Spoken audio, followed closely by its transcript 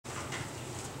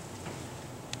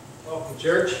Welcome,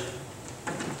 church.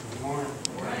 Good morning.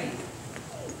 All right.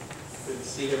 Good to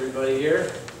see everybody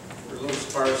here. We're a little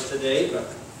sparse today, but I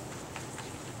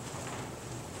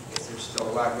guess there's still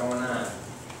a lot going on.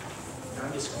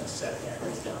 I'm just going to set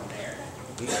cameras down there.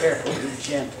 Be careful, be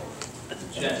gentle.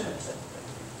 Gentle.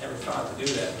 Never thought to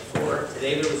do that before.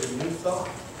 Today there was a new thought.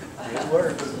 Good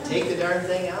work. Take the darn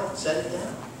thing out and set it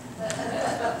down.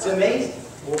 It's amazing.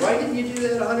 Well, why didn't you do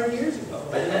that 100 years ago?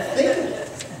 I didn't think of it.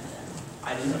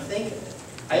 I didn't think of it.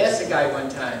 I asked a guy one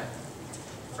time,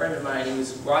 a friend of mine, he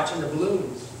was watching the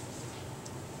balloons.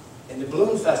 And the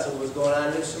balloon festival was going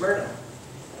on in Smyrna.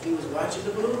 He was watching the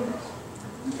balloons,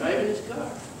 driving his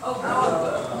car.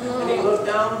 And he looked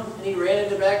down and he ran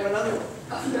into the back of another one.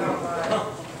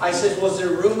 I said, was there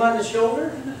room on the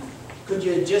shoulder? Could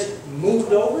you have just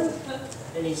moved over?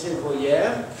 And he said, well,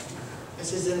 yeah. I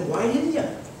said, then why didn't you?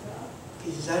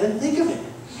 He says, I didn't think of it.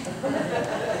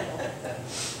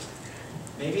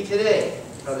 Maybe today,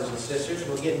 brothers and sisters,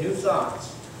 we'll get new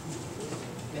thoughts.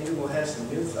 Maybe we'll have some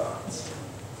new thoughts.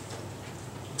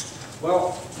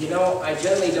 Well, you know, I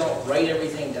generally don't write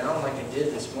everything down like I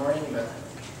did this morning, but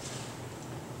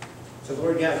the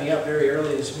Lord got me up very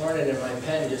early this morning and my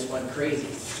pen just went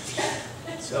crazy.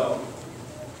 So,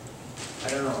 I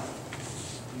don't know.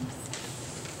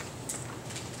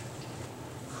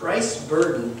 Christ's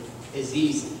burden is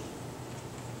easy.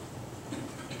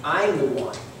 I'm the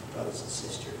one, brothers and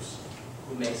sisters,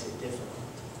 who makes it difficult.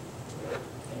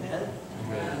 Amen?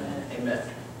 Amen. Amen.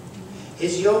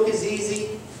 His yoke is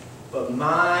easy, but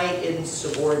my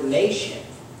insubordination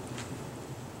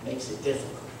makes it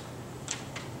difficult.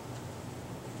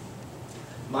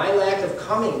 My lack of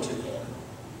coming to him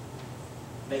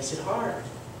makes it hard.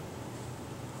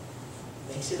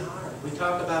 Makes it hard. We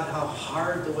talk about how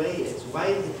hard the way is.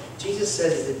 Why? Jesus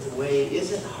says that the way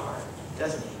isn't hard,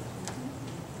 doesn't he?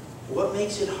 What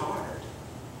makes it hard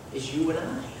is you and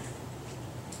I.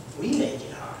 We make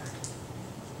it hard.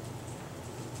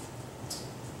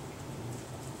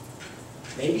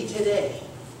 Maybe today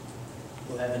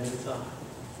we'll have a new thought.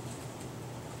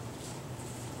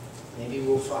 Maybe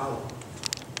we'll follow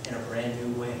in a brand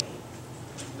new way.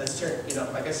 Let's turn,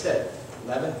 like I said,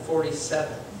 11:47,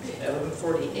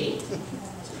 11:48.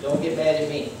 So don't get mad at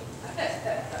me.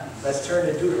 Let's turn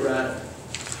to Deuteronomy.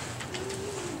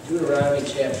 Deuteronomy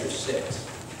chapter 6.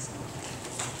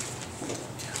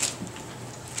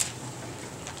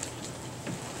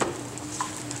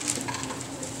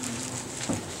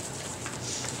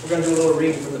 We're going to do a little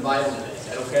reading from the Bible today. Is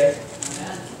that okay?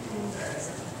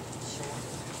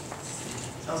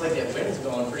 Sounds like that wind's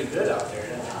going pretty good out there,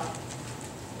 doesn't it?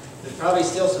 There's probably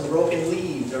still some broken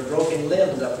leaves or broken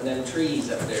limbs up in them trees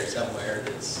up there somewhere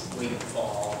that's waiting to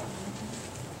fall.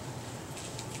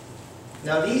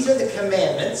 Now these are the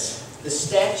commandments, the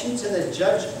statutes and the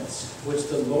judgments which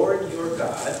the Lord your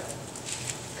God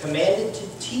commanded to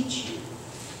teach you,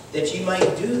 that you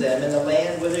might do them in the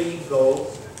land whither you go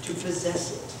to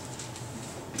possess it.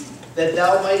 That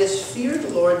thou mightest fear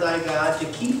the Lord thy God, to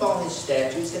keep all his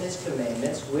statutes and his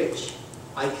commandments, which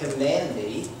I command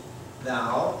thee,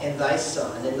 thou and thy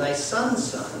son and thy son's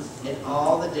son, in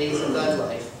all the days of thy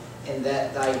life, and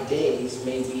that thy days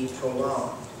may be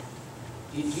prolonged.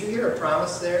 Do you hear a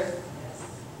promise there? Yes.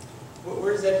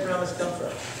 Where does that promise come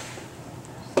from?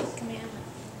 Fifth commandment.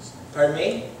 Pardon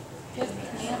me? Fifth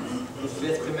commandment. The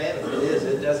fifth commandment. It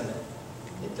is, doesn't it?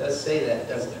 It does say that,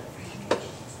 doesn't it?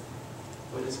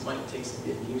 Well, this might take some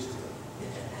getting used to.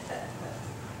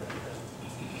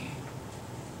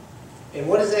 And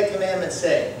what does that commandment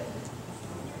say?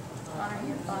 Honor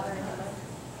your father and mother,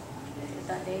 that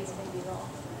thy days may be long.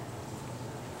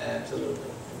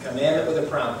 Absolutely. A commandment with a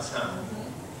promise, huh?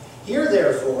 Hear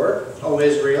therefore, O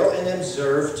Israel, and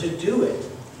observe to do it,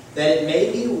 that it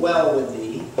may be well with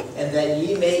thee, and that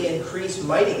ye may increase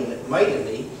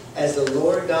mightily, as the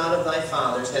Lord God of thy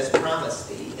fathers has promised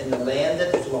thee, in the land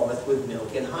that floweth with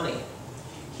milk and honey.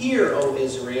 Hear, O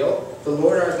Israel, the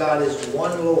Lord our God is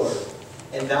one Lord,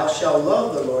 and thou shalt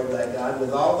love the Lord thy God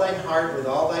with all thine heart, with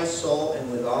all thy soul,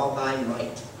 and with all thy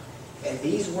might. And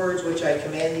these words which I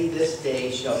command thee this day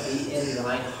shall be in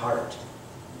thine heart.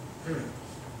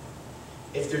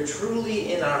 If they're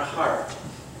truly in our heart,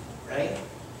 right,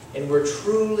 and we're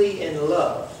truly in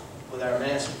love with our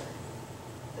Master,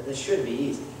 then this should be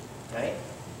easy, right?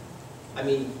 I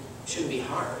mean, it shouldn't be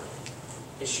hard.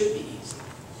 It should be easy,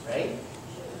 right?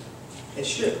 It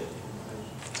should.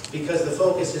 Because the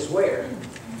focus is where?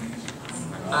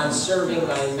 On serving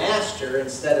my Master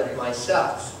instead of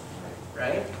myself,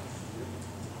 right?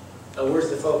 Now, where's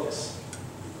the focus?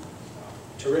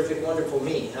 Terrific, wonderful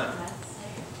me, huh?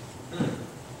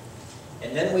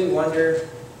 And then we wonder,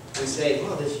 we say,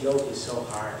 oh, this yoke is so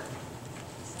hard.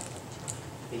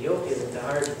 The yoke isn't the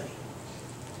hard thing.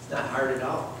 It's not hard at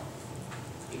all.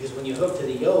 Because when you hook to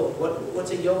the yoke,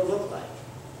 what's a yoke look like?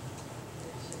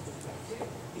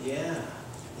 Yeah,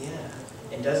 yeah.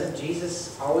 And doesn't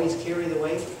Jesus always carry the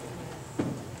weight?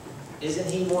 Isn't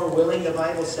he more willing, the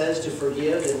Bible says, to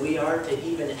forgive than we are to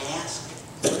even ask?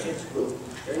 Ooh,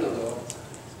 there you go.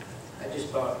 I just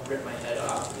about ripped my head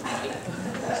off.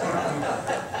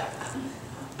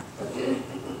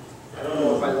 I don't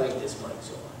know if I like this mic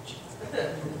so much.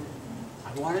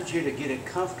 I wanted you to get it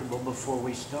comfortable before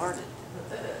we started.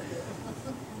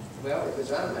 Well, it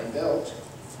was on my belt.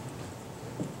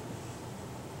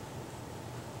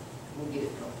 We'll get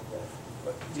it comfortable.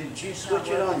 Did you switch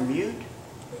it on mute?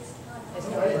 It's I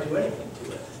not didn't on. do anything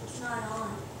to it. It's not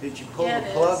on. Did you pull Yeah, the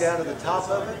it plug is. out of the top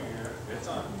of it?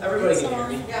 Everybody can hear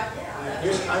me.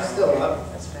 I'm still up.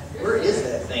 Where is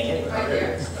that thing anyway? There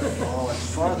it is. Oh,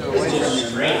 it's farther away It's from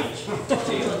just your mouth. strange.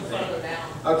 feeling thing.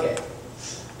 Okay,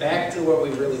 back to what we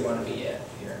really want to be at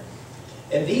here.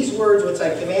 And these words which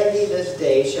I command thee this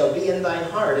day shall be in thine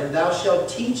heart, and thou shalt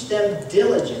teach them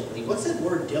diligently. What's that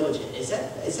word diligent? Is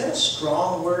that a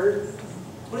strong word?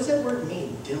 What does that word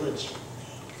mean, diligent?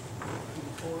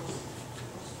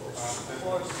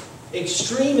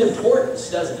 Extreme importance,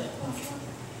 doesn't it?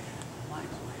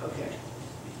 Okay.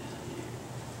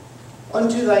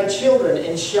 Unto thy children,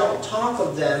 and shalt talk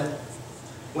of them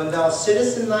when thou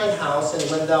sittest in thine house, and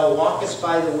when thou walkest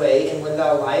by the way, and when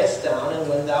thou liest down, and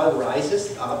when thou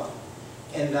risest up.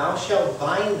 And thou shalt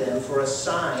bind them for a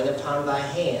sign upon thy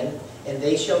hand, and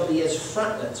they shall be as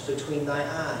frontlets between thy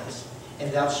eyes.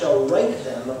 And thou shalt write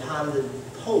them upon the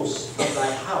posts of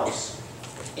thy house,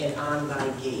 and on thy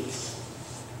gates.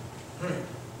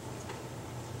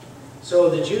 So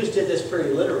the Jews did this pretty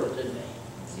literal, didn't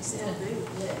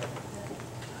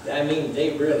they? I mean,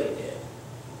 they really did.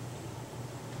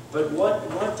 But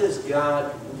what does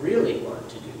God really want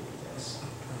to do with this?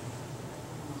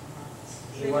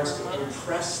 He wants to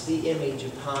impress the image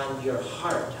upon your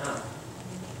heart, huh?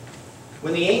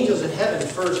 When the angels in heaven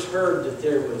first heard that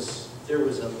there was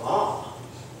a law,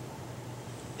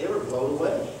 they were blown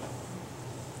away.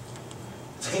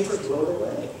 They were blown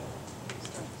away.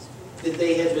 That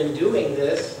they had been doing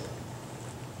this,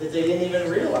 that they didn't even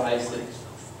realize that,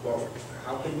 well,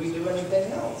 how could we do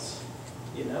anything else?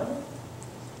 You know?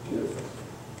 Beautiful.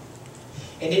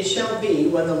 And it shall be,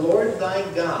 when the Lord thy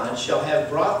God shall have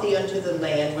brought thee unto the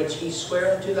land which he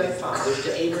sware unto thy fathers,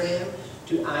 to Abraham,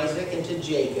 to Isaac, and to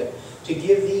Jacob, to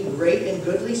give thee great and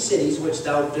goodly cities which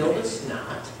thou buildest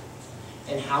not,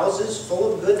 and houses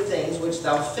full of good things which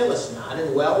thou fillest not,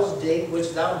 and wells digged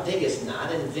which thou diggest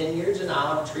not, and vineyards and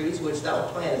olive trees which thou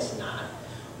plantest not.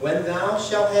 When thou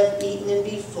shalt have eaten and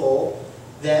be full,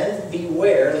 then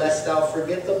beware lest thou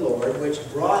forget the Lord, which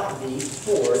brought thee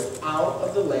forth out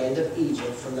of the land of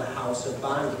Egypt from the house of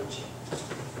bondage.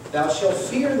 Thou shalt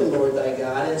fear the Lord thy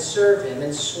God, and serve him,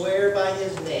 and swear by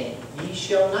his name. Ye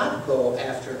shall not go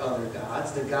after other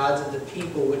gods, the gods of the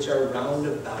people which are round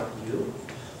about you.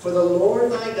 For the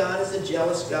Lord thy God is a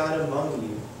jealous God among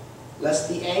you, lest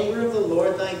the anger of the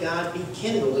Lord thy God be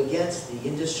kindled against thee,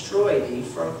 and destroy thee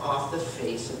from off the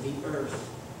face of the earth.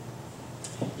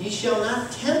 Ye shall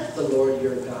not tempt the Lord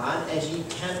your God, as ye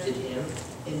tempted him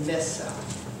in Messah.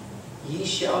 Ye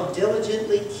shall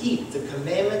diligently keep the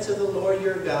commandments of the Lord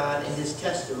your God, and his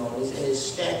testimonies, and his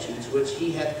statutes, which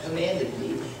he hath commanded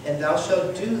thee, and thou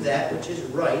shalt do that which is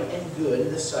right and good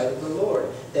in the sight of the Lord,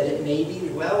 that it may be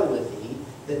well with thee,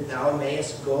 that thou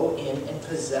mayest go in and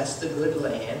possess the good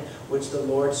land which the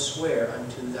Lord sware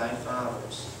unto thy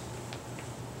fathers.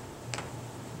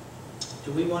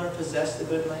 Do we want to possess the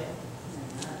good land?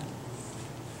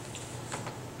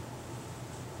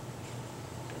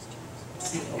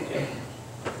 Okay.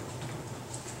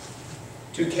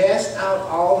 To cast out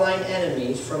all thine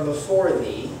enemies from before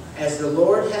thee, as the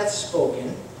Lord hath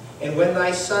spoken, and when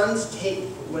thy sons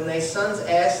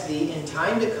ask thee in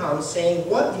time to come, saying,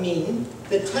 What mean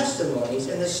the testimonies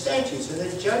and the statutes and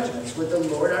the judgments which the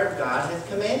Lord our God hath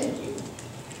commanded you?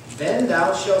 Then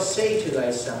thou shalt say to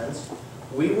thy sons,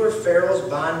 We were Pharaoh's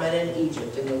bondmen in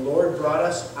Egypt, and the Lord brought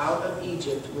us out of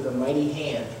Egypt with a mighty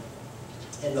hand.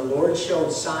 And the Lord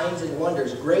showed signs and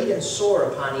wonders, great and sore,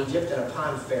 upon Egypt and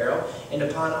upon Pharaoh, and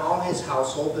upon all his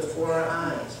household before our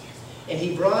eyes. And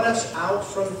he brought us out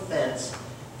from thence,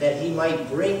 that he might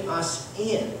bring us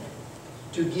in,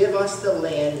 to give us the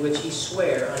land which he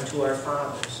sware unto our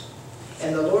fathers.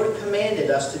 And the Lord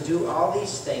commanded us to do all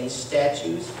these things,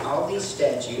 all these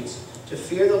statutes, to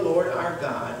fear the Lord our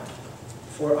God,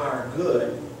 for our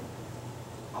good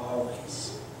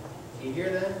always. Do you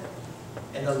hear that?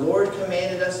 And the Lord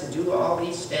commanded us to do all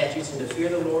these statutes and to fear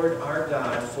the Lord our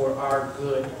God for our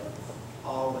good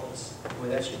always. Boy,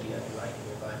 that should be underlined in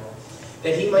your Bible.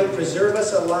 That he might preserve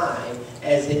us alive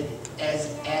as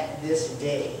at this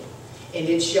day. And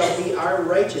it shall be our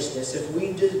righteousness if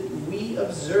we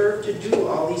observe to do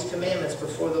all these commandments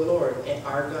before the Lord and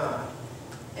our God,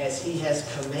 as he has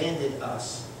commanded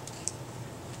us.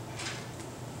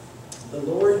 The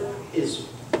Lord is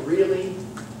really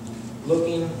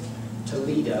looking to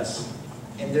lead us,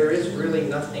 and there is really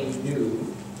nothing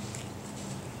new,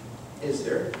 is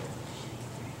there?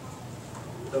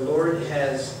 The Lord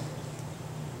has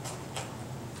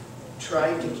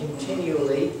tried to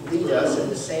continually lead us in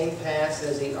the same paths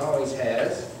as he always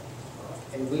has,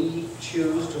 and we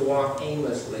choose to walk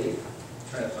aimlessly. I'm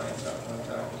trying to find something I'm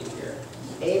talking to you here.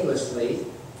 Aimlessly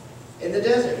in the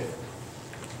desert.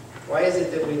 Why is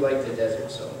it that we like the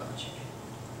desert so much?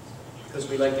 Because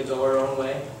we like to go our own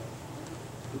way?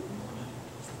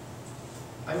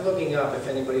 I'm looking up, if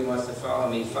anybody wants to follow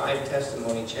me, 5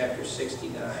 Testimony, chapter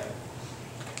 69.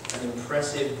 An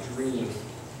impressive dream.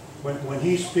 When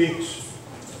he speaks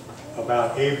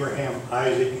about Abraham,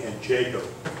 Isaac, and Jacob,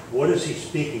 what is he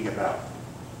speaking about?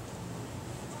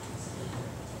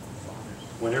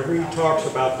 Whenever he talks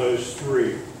about those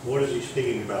three, what is he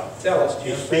speaking about? Tell us, Jim.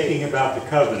 He's speaking about the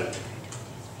covenant.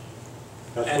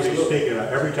 That's what he's speaking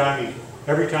about. Every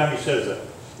time he says that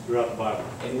throughout the Bible.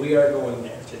 And we are going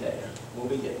there today. We'll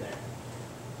be getting there.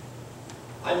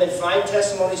 I'm in 5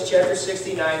 Testimonies, chapter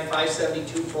 69,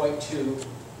 572.2.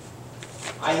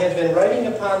 I have been writing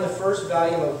upon the first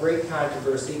volume of Great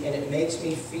Controversy, and it makes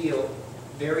me feel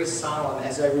very solemn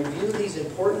as I review these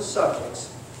important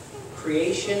subjects: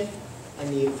 creation and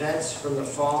the events from the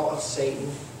fall of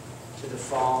Satan to the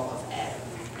fall of Adam.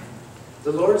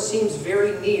 The Lord seems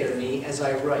very near me as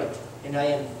I write, and I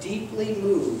am deeply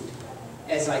moved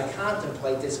as I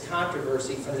contemplate this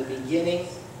controversy from the beginning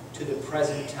to the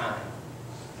present time.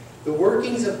 The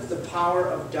workings of the power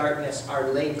of darkness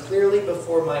are laid clearly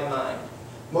before my mind.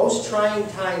 Most trying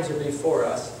times are before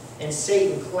us, and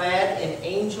Satan, clad in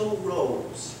angel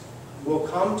robes, will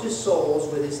come to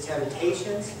souls with his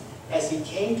temptations as he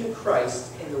came to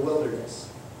Christ in the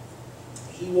wilderness.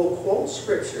 He will quote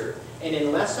Scripture, and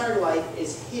unless our life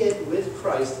is hid with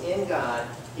Christ in God,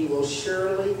 he will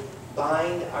surely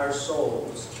bind our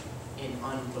souls in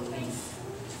unbelief.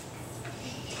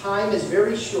 Time is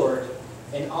very short,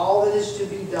 and all that is to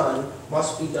be done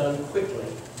must be done quickly.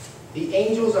 The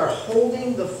angels are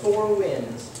holding the 4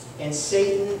 winds, and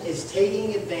Satan is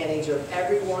taking advantage of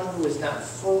everyone who is not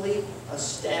fully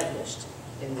established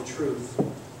in the truth.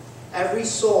 Every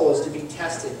soul is to be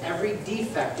tested, every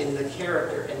defect in the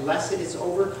character, unless it is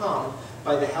overcome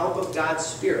by the help of God's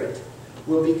Spirit,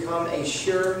 will become a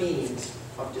sure means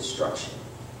of destruction.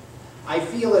 I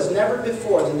feel as never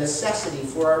before the necessity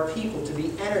for our people to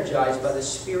be energized by the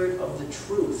Spirit of the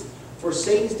truth, for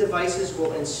Satan's devices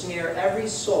will ensnare every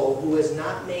soul who has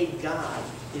not made God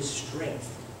his strength.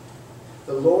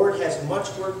 The Lord has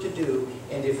much work to do,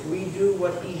 and if we do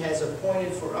what he has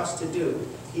appointed for us to do,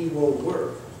 he will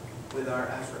work with our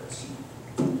efforts.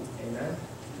 Amen?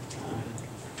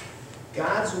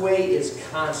 God's way is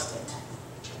constant,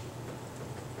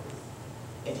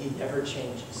 and he never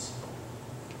changes.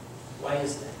 Why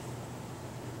is that?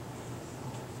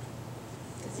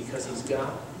 Because he's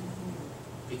God.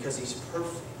 Because he's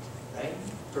perfect, right?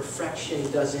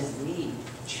 Perfection doesn't need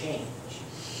change,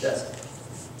 does it?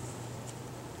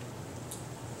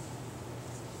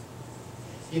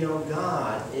 You know,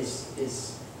 God is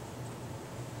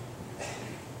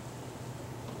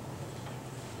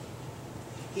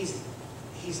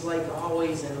He's like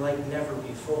always and like never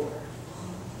before.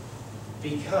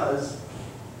 Because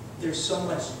there's so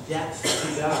much depth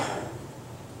to God.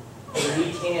 And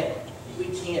we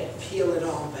can't peel it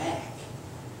all back.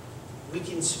 We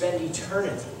can spend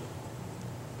eternity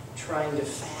trying to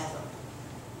fathom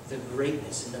the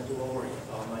greatness and the glory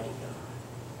of Almighty God.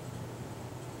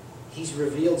 He's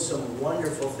revealed some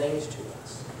wonderful things to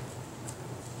us.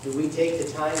 Do we take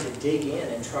the time to dig in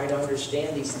and try to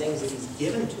understand these things that he's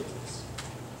given to us?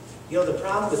 You know, the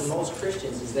problem with most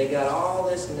Christians is they got all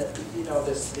this, you know,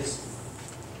 this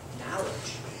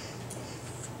knowledge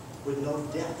with no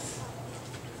depth.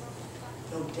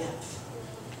 No depth.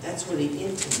 That's where the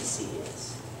intimacy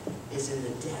is in the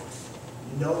depth,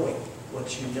 knowing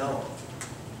what you know.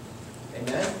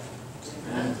 Amen?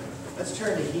 Amen. Let's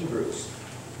turn to Hebrews.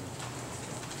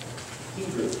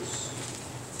 Hebrews.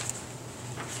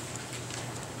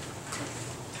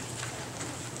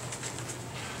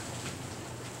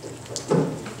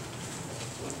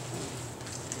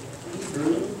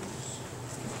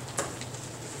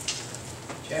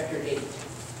 Chapter 8.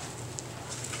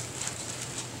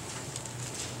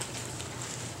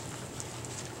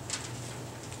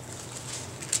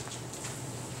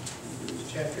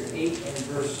 chapter 8 and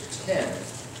verse 10.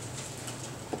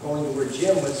 Going to where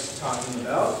Jim was talking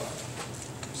about.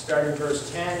 Start in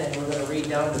verse 10 and we're going to read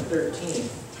down to 13.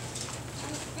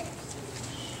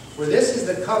 For this is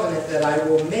the covenant that I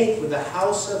will make with the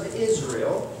house of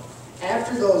Israel.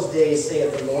 After those days,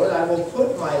 saith the Lord, I will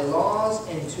put my laws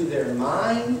into their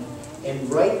mind and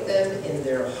write them in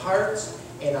their hearts,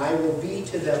 and I will be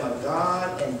to them a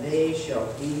God, and they shall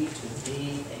be to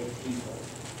me a people.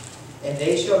 And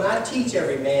they shall not teach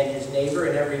every man his neighbor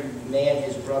and every man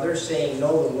his brother, saying,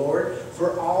 Know the Lord,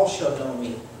 for all shall know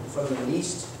me, from the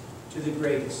least to the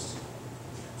greatest.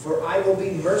 For I will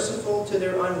be merciful to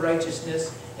their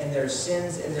unrighteousness, and their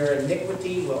sins and their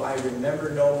iniquity will I remember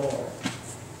no more.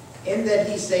 In that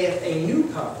he saith, A new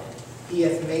covenant he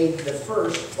hath made the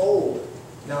first old.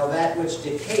 Now that which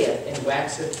decayeth and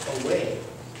waxeth away,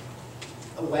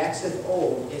 waxeth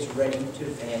old, is ready to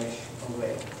vanish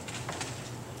away.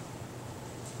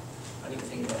 I don't even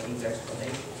think that needs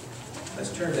explanation.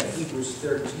 Let's turn to Hebrews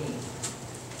 13.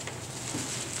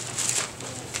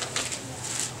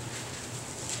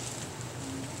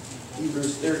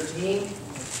 Hebrews 13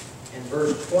 and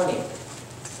verse 20.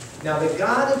 Now the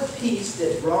God of peace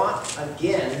that brought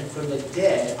again from the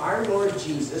dead our Lord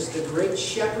Jesus, the great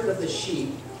shepherd of the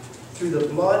sheep, through the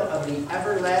blood of the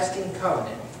everlasting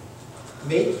covenant,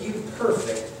 make you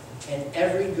perfect in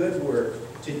every good work,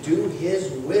 to do his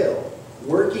will,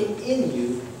 working in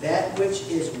you that which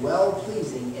is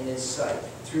well-pleasing in his sight,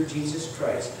 through Jesus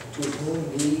Christ, to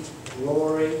whom be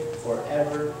glory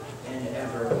forever and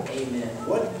ever. Amen.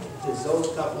 What does those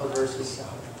couple of verses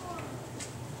sound?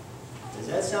 Does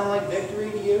that sound like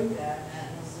victory to you?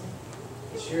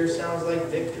 It sure sounds like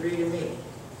victory to me.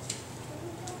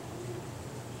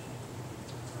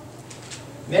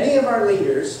 Many of our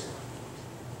leaders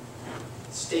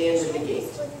stand at the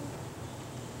gate.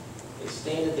 They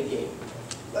stand at the gate.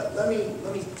 Let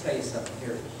me tell you something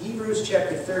here. Hebrews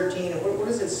chapter 13, what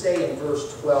does it say in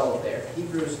verse 12 there?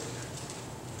 Hebrews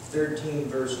 13,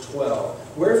 verse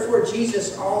 12. Wherefore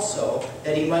Jesus also,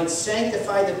 that he might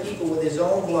sanctify the people with his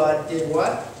own blood, did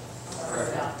what?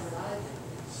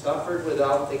 Suffered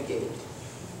without the gate.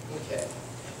 Okay.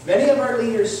 Many of our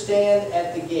leaders stand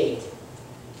at the gate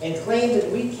and claim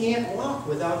that we can't walk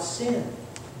without sin.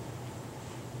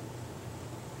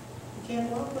 We can't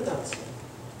walk without sin.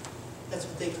 That's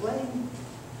what they claim.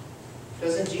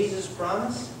 Doesn't Jesus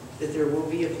promise that there will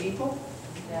be a people?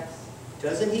 Yes.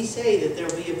 Doesn't he say that there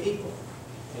will be a people?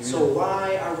 Amen. So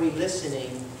why are we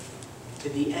listening to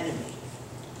the enemy,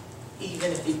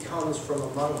 even if he comes from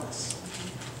among us?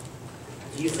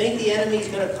 Do you think the enemy is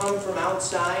going to come from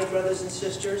outside, brothers and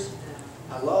sisters?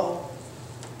 Hello?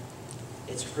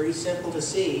 It's pretty simple to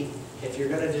see. If you're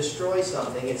going to destroy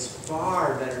something, it's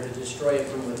far better to destroy it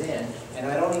from within. And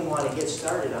I don't even want to get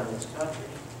started on this country,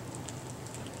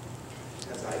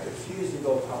 because I refuse to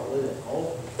go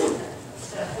political.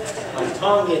 My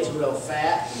tongue gets real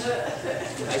fat.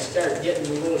 I start getting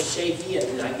a little shaky,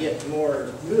 and I get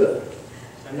more good.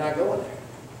 I'm not going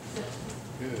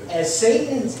there. As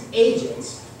Satan's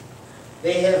agents,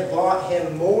 they have bought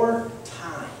him more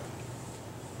time.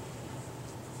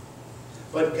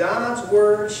 But God's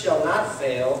word shall not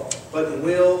fail, but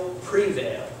will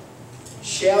prevail.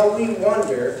 Shall we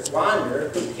wander,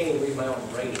 can't even read my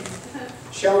own writing.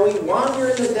 Shall we wander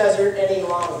in the desert any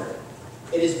longer?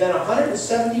 It has been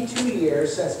 172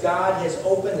 years since God has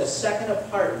opened the second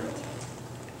apartment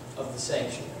of the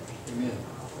sanctuary. Amen.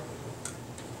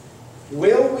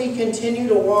 Will we continue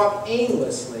to walk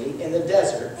aimlessly in the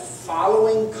desert,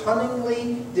 following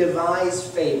cunningly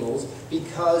devised fables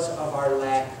because of our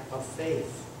lack of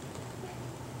faith?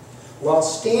 While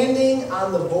standing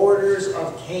on the borders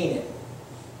of Canaan,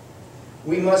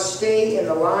 we must stay in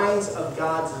the lines of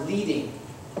God's leading.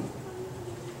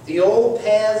 The old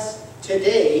paths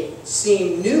today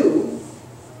seem new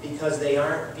because they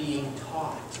aren't being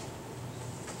taught.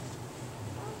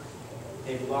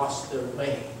 They've lost their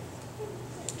way.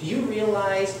 Do you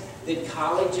realize that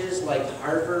colleges like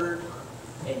Harvard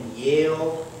and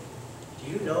Yale,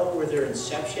 do you know where their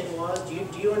inception was?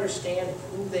 Do you understand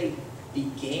who they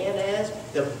began as?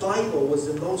 The Bible was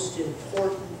the most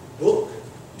important book.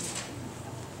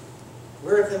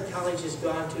 Where have them colleges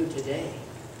gone to today?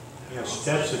 Yeah,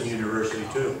 Stetson University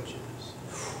too.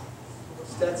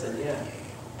 Stetson, yeah.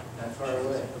 Not far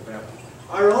away.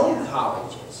 Our own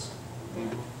colleges.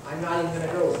 I'm not even going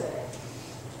to go there.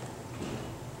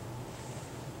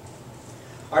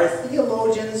 Our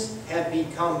theologians have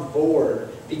become bored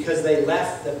because they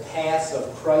left the paths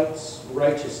of Christ's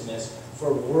righteousness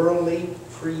for worldly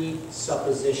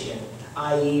presupposition,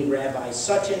 i.e. rabbi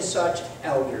such and such,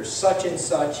 elder such and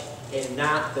such, and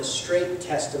not the straight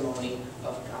testimony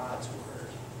of God's word,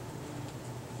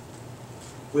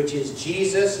 which is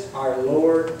Jesus, our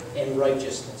Lord and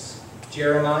righteousness.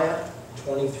 Jeremiah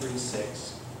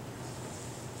 23:6.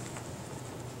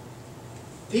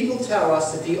 People tell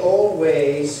us that the old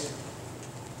ways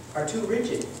are too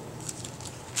rigid.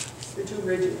 They're too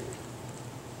rigid.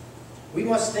 We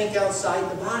must think outside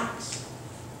the box.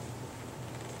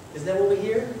 Isn't that what we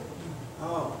hear?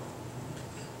 Oh,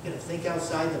 you're going to think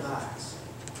outside the box.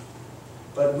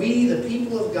 But we, the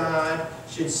people of God,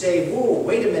 should say, whoa,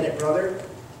 wait a minute, brother.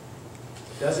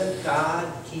 Doesn't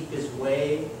God keep his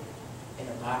way in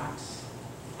a box?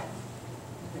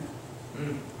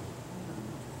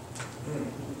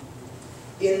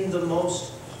 In the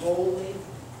most holy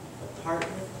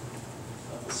apartment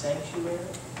of the sanctuary?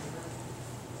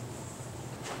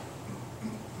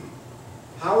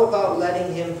 How about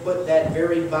letting him put that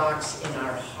very box in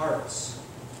our hearts?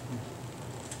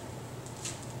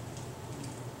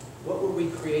 What were we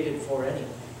created for anyway?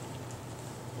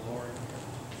 Lord,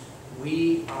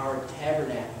 we are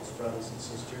tabernacles, brothers and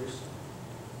sisters.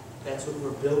 That's what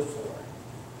we're built for.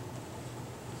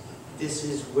 This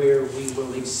is where we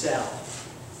will excel.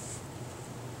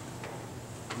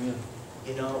 Yeah.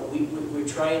 You know, we're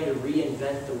trying to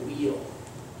reinvent the wheel.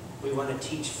 We want to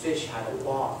teach fish how to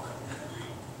walk.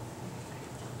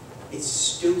 It's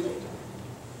stupid.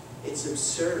 It's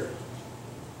absurd.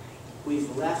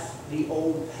 We've left the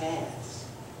old paths.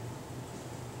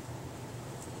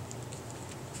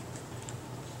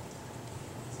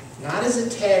 Not as a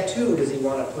tattoo does he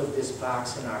want to put this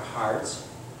box in our hearts,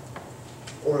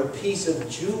 or a piece of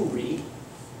jewelry.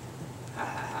 Ha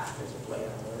ha ha, there's a play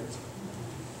on words.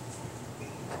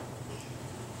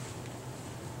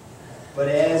 But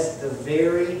as the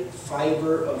very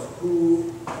fiber of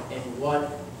who and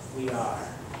what we are.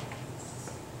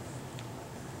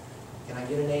 Can I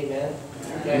get an amen?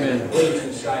 Amen. Way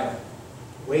too silent.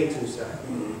 Way too silent.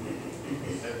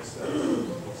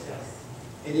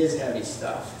 It is heavy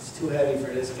stuff. It's too heavy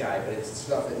for this guy, but it's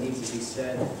stuff that needs to be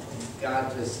said.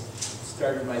 God just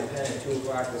started my pen at 2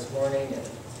 o'clock this morning, and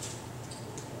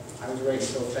I was writing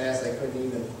so fast I couldn't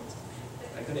even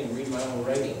read my own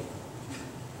writing.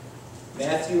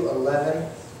 Matthew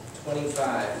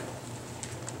 11:25.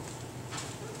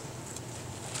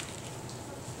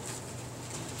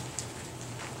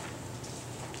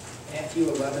 Matthew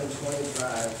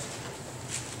 11:25.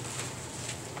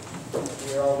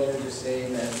 You're all there, just say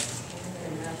amen.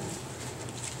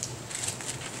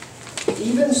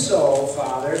 Even so,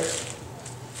 Father,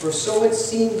 for so it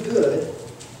seemed good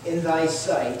in thy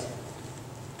sight,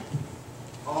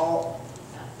 all...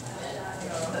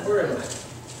 Where am I?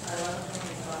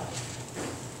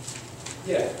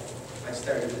 Yeah, I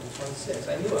started at 26.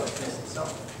 I knew I was missing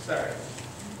something. Sorry.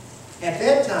 At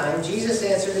that time, Jesus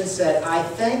answered and said, I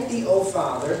thank thee, O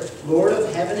Father, Lord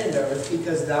of heaven and earth,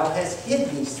 because thou hast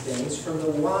hid these things from the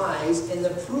wise and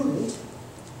the prudent,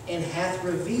 and hath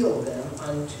revealed them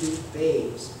unto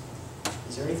babes.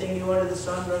 Is there anything new under the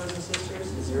sun, brothers and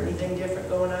sisters? Is there anything different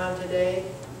going on today?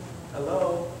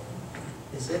 Hello?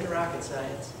 This isn't rocket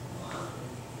science.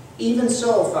 Even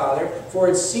so, Father, for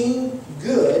it seemed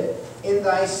good in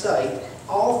thy sight,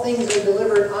 all things are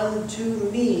delivered unto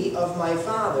me of my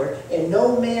Father, and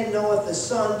no man knoweth the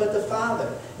Son but the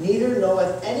Father. Neither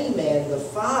knoweth any man the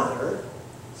Father,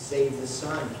 save the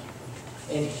Son.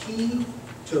 And he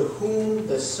to whom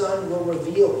the Son will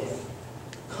reveal him.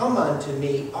 Come unto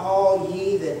me, all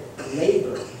ye that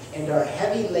labor and are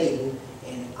heavy laden,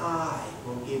 and I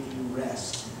will give you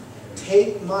rest.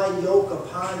 Take my yoke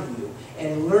upon you,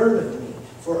 and learn of me,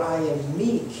 for I am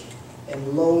meek and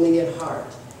lowly in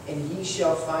heart, and ye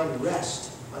shall find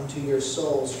rest unto your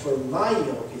souls. For my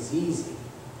yoke is easy,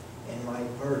 and my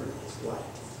burden is light.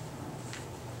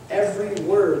 Every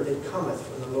word that cometh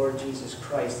from the Lord Jesus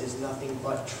Christ is nothing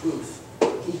but truth.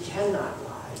 He cannot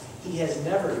lie. He has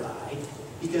never lied,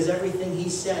 because everything he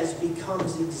says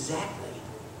becomes exactly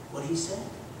what he said,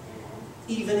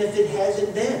 even if it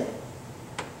hasn't been.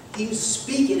 He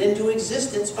speak it into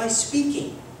existence by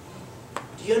speaking.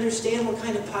 Do you understand what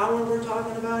kind of power we're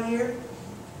talking about here?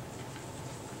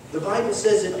 The Bible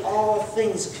says that all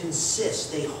things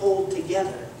consist, they hold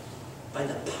together by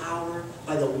the power,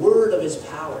 by the word of his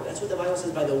power. That's what the Bible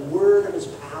says, by the word of his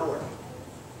power.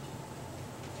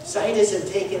 Scientists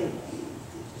have taken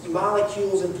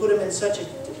molecules and put them in such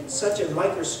a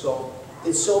microscope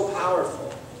that's so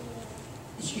powerful.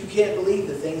 You can't believe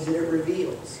the things that it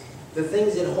reveals. The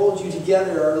things that hold you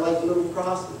together are like little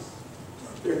crosses.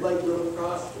 They're like little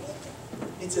crosses.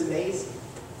 It's amazing.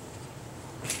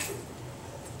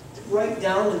 Right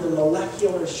down to the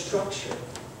molecular structure.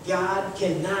 God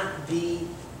cannot be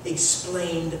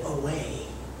explained away.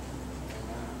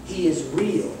 He is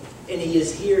real, and He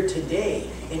is here today,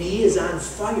 and He is on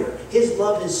fire. His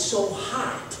love is so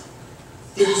hot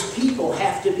that His people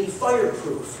have to be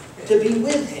fireproof to be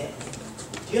with Him.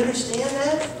 Do you understand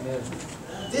that? Amen.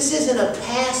 This isn't a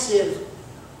passive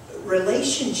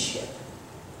relationship.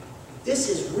 This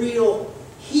is real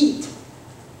heat.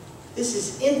 This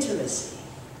is intimacy.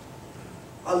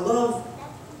 A love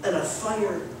and a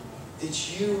fire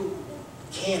that you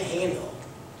can't handle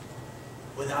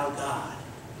without God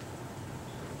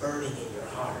burning in your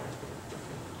heart.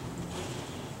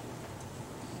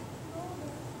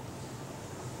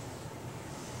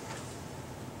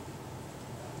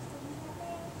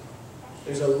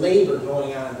 There's a labor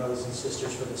going on, brothers and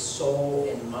sisters, for the soul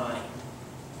and mind.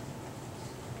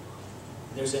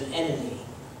 There's an enemy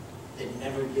that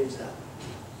never gives up.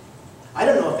 I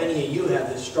don't know if any of you have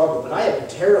this struggle, but I have a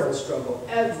terrible struggle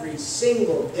every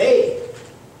single day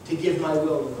to give my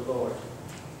will to the Lord.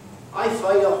 I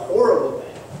fight a horrible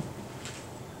battle.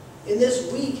 And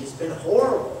this week has been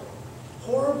horrible.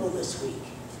 Horrible this week.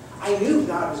 I knew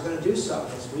God was going to do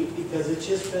something this week because it's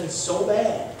just been so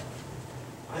bad.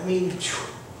 I mean,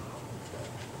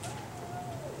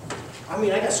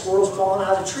 I got squirrels falling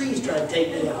out of trees trying to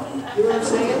take me out. You know what I'm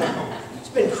saying? It's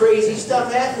been crazy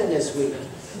stuff happening this week.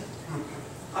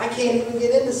 I can't even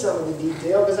get into some of the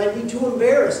detail because I'd be too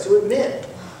embarrassed to admit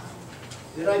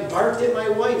that I barked at my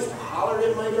wife, hollered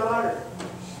at my daughter.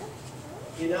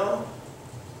 You know?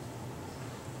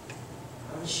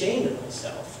 I'm ashamed of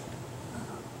myself.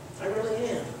 I really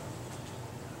am.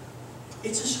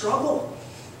 It's a struggle.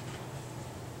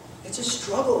 It's a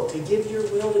struggle to give your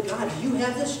will to God. Do you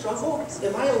have this struggle?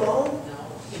 Am I alone? No.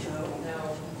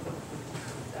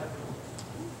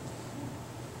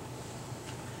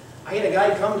 I had a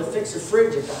guy come to fix a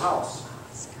fridge at the house.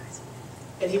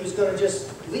 And he was going to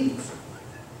just leave.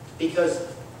 Because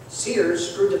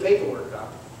Sears screwed the paperwork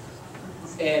up.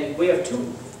 And we have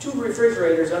two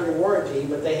refrigerators under warranty,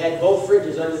 but they had both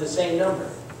fridges under the same number.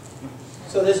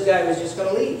 So this guy was just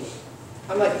going to leave.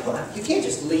 I'm like, what? You can't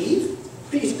just leave.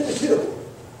 What are you going to do?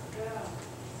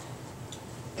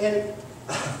 And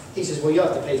he says, well, you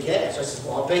have to pay cash. I said,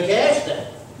 well, I'll pay cash then.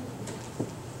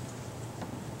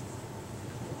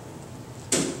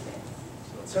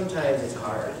 Sometimes it's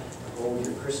hard to hold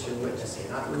your Christian witness and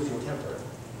not lose your temper.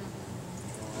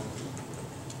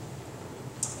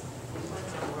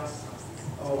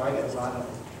 Oh, I got a lot of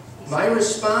them. My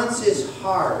response is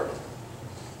hard.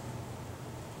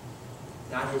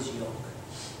 Not his yoke.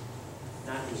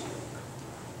 Not his yoke.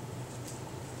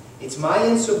 It's my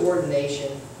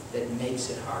insubordination that makes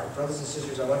it hard. Brothers and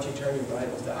sisters, I want you to turn your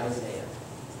Bibles to Isaiah.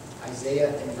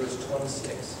 Isaiah in verse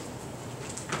 26.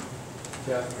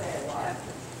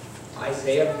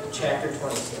 Isaiah chapter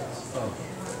 26. Oh.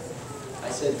 I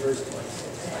said verse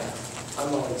 26.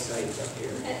 I'm all excited up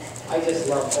here. I just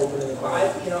love opening the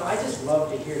Bible. I just love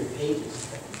to hear the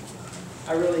pages.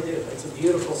 I really do. It's a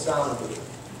beautiful sound.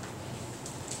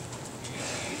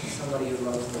 Somebody who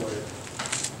loves the Word.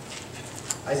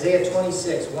 Isaiah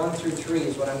 26, 1 through 3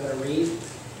 is what I'm going to read.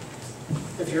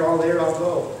 If you're all there, I'll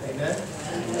go. Amen?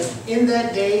 Amen. In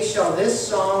that day shall this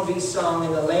song be sung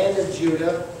in the land of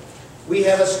Judah. We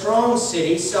have a strong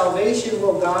city. Salvation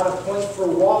will God appoint for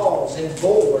walls and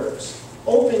bulwarks.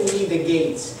 Open ye the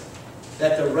gates,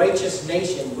 that the righteous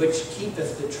nation which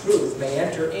keepeth the truth may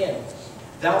enter in.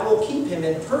 Thou wilt keep him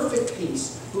in perfect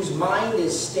peace, whose mind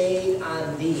is stayed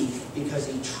on thee, because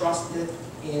he trusteth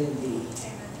in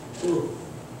thee. Ooh,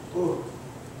 ooh.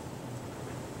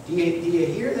 Do you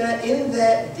hear that? In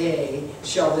that day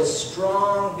shall this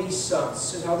song be sung.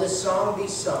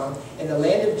 In the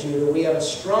land of Judah. We have a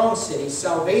strong city.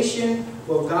 Salvation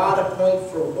will God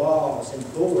appoint for walls and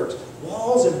bulwarks.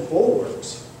 Walls and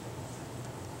bulwarks.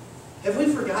 Have we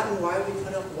forgotten why we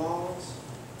put up walls?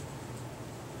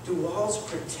 Do walls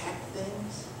protect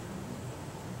things?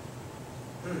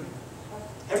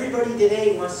 Everybody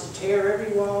today wants to tear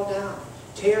every wall down,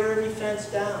 tear every fence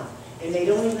down, and they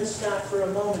don't even stop for a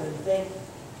moment and think,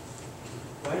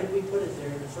 why did we put it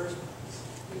there in the first place?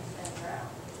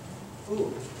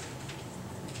 Ooh.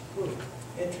 Ooh,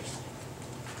 interesting.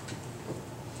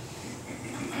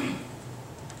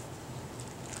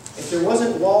 If there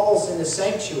wasn't walls in the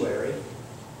sanctuary,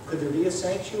 could there be a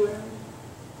sanctuary?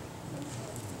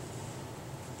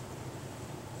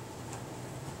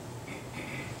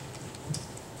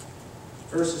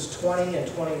 Verses 20 and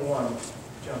 21.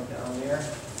 Jump down there.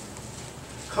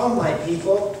 Come, my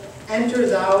people, enter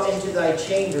thou into thy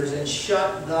chambers, and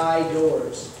shut thy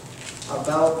doors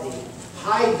about thee.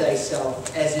 Hide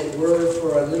thyself, as it were,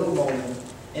 for a little moment,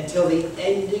 until the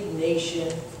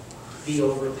indignation be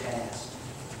overpast.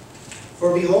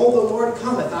 For behold, the Lord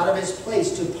cometh out of his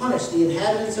place to punish the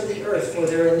inhabitants of the earth for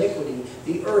their iniquity.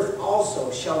 The earth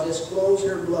also shall disclose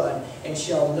her blood, and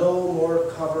shall no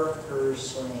more cover her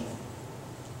slain.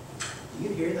 Do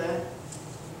you hear that?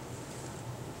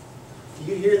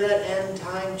 Do you hear that, end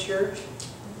time church?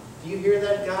 Do you hear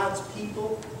that, God's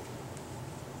people?